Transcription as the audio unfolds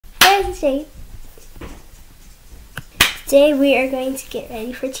Wednesday. Today we are going to get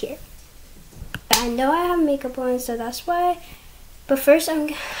ready for cheer. I know I have makeup on, so that's why. But first I'm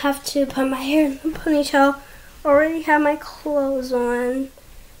gonna have to put my hair in the ponytail. Already have my clothes on,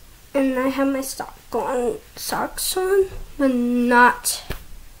 and I have my socks on, but not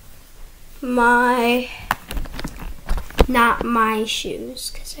my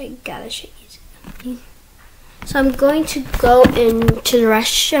shoes, because I gotta show you. So I'm going to go into the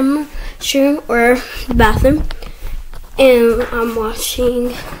restroom or the bathroom, and I'm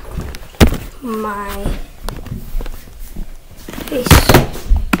washing my face.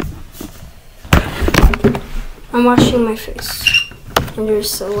 I'm washing my face, and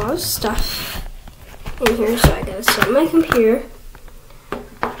there's a lot of stuff in here, so I gotta set my computer.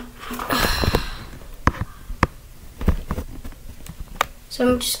 So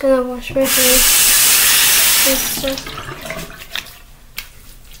I'm just gonna wash my face and stuff.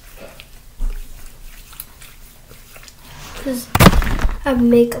 Because I have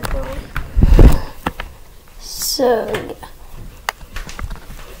makeup on. So, yeah.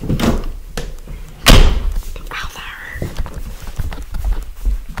 Ow, that hurt.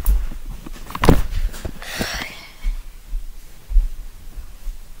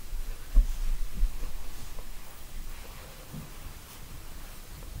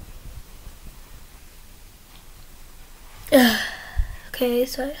 Okay,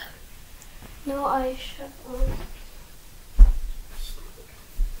 so I have no eyeshadow on.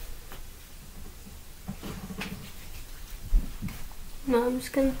 No, I'm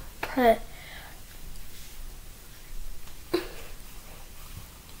just gonna put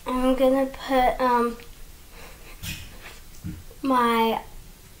my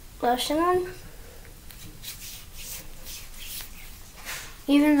lotion on,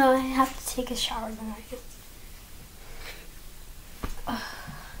 even though I have to take a shower tonight.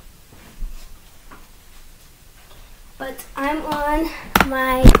 But I'm on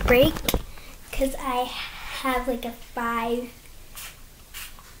my break because I have like a 5-day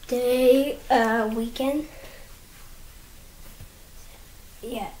weekend.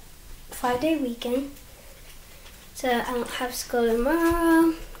 Yeah, 5-day weekend. So I don't have school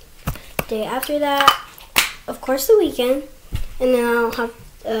tomorrow. Day after that, of course, the weekend. And then I don't have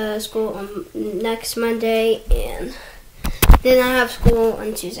school on next Monday, and then I have school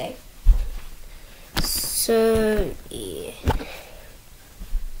on Tuesday. So, yeah.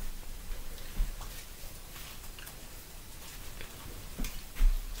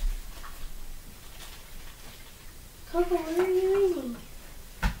 Coco, what are you reading?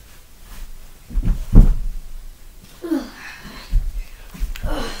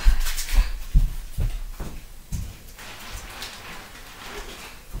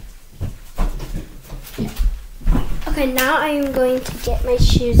 Okay, now I am going to get my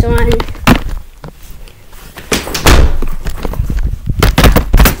shoes on.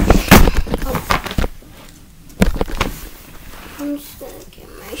 I'm just gonna get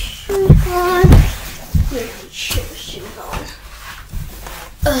my shoes on. Get my shoes on.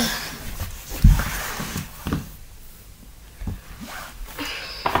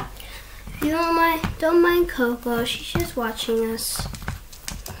 If you don't mind Coco. She's just watching us.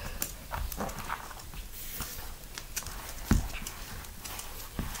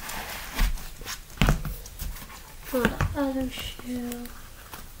 Oh, the other shoe.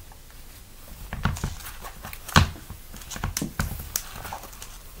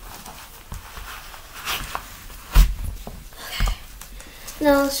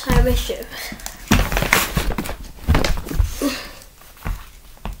 Now let's try my shoes.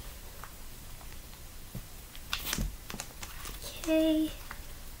 Okay.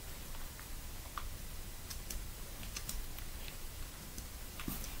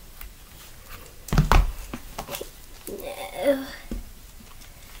 No.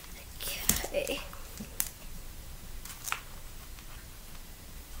 Okay.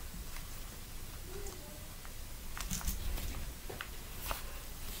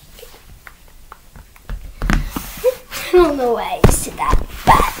 I don't know why I said that,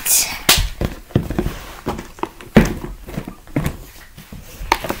 but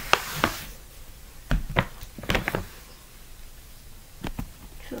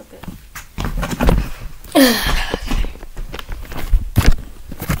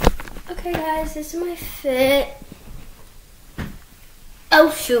okay guys, this is my fit.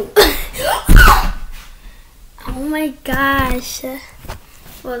 Oh shoot. Oh my gosh.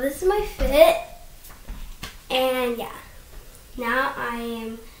 Well, this is my fit. And yeah, now I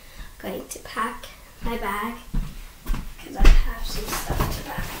am going to pack my bag because I have some stuff to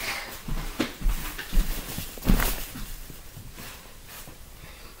pack.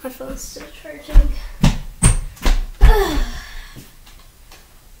 My phone's still charging. My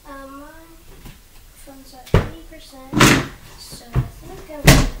phone's at 80%, so I think I'm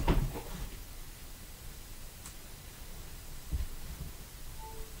good.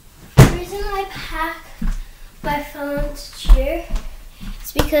 The reason I pack my phone to cheer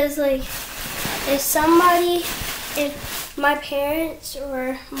is because, like, if my parents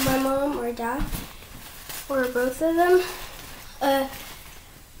or my mom or dad or both of them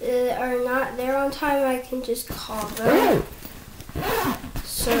are not there on time, I can just call them.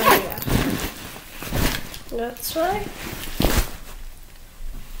 So yeah, that's why.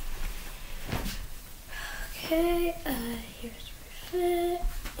 Okay, here's my fit.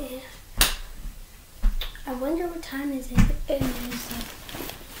 And I wonder what time is it?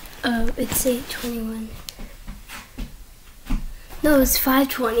 It's 8:21. No, it's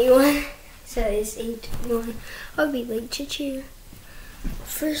 5:21. So it's 8:21. I'll be late to cheer.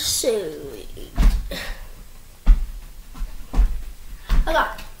 For so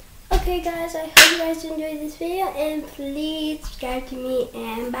okay guys, I hope you guys enjoyed this video, and please subscribe to me,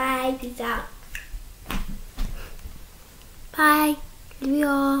 and bye. Peace out. Bye. Love you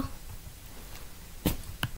all.